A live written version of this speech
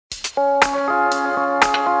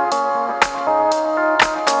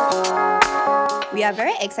We are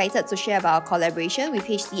very excited to share about our collaboration with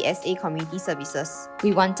Hcsa Community Services.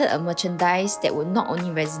 We wanted a merchandise that would not only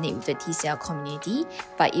resonate with the Tcl community,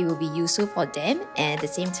 but it will be useful for them and at the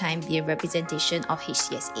same time be a representation of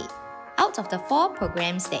Hcsa. Out of the 4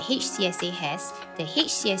 programs that Hcsa has, the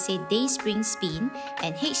Hcsa Day Spring Spin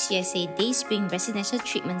and Hcsa Day Spring Residential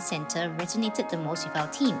Treatment Center resonated the most with our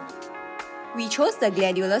team. We chose the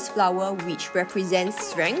Gladiolus flower, which represents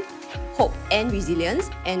strength, hope and resilience,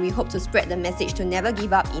 and we hope to spread the message to never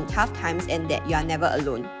give up in tough times and that you are never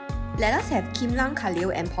alone. Let us have Kim Lang,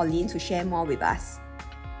 Khalil and Pauline to share more with us.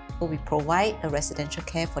 We provide a residential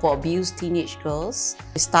care for abused teenage girls.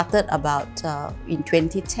 We started about in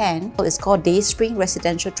 2010. It's called Day Spring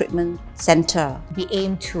Residential Treatment Center. We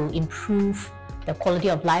aim to improve the quality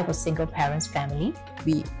of life of single parents' family.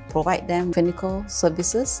 We provide them clinical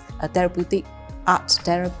services, therapeutic art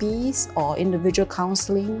therapies or individual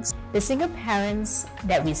counseling. The single parents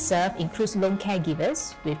that we serve includes lone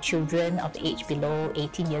caregivers with children of age below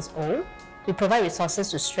 18 years old. We provide resources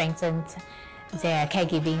to strengthen their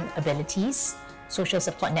caregiving abilities, social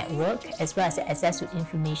support network, as well as access to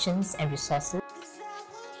information and resources.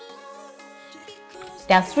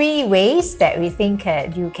 There are 3 ways that we think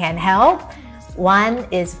you can help. One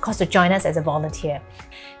is, of course, to join us as a volunteer.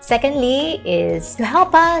 Secondly is to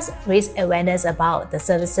help us raise awareness about the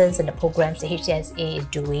services and the programs that Hcsa is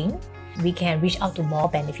doing. We can reach out to more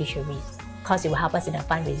beneficiaries because it will help us in our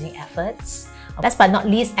fundraising efforts. Last but not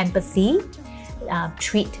least, empathy.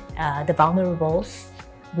 Treat the vulnerables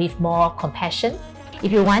with more compassion.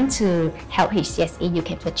 If you want to help Hcsa, you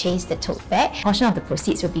can purchase the tote bag. A portion of the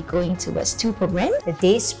proceeds will be going towards 2 programs. The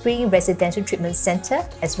Day Spring Residential Treatment Center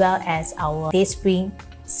as well as our Day Spring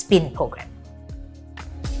Spin program.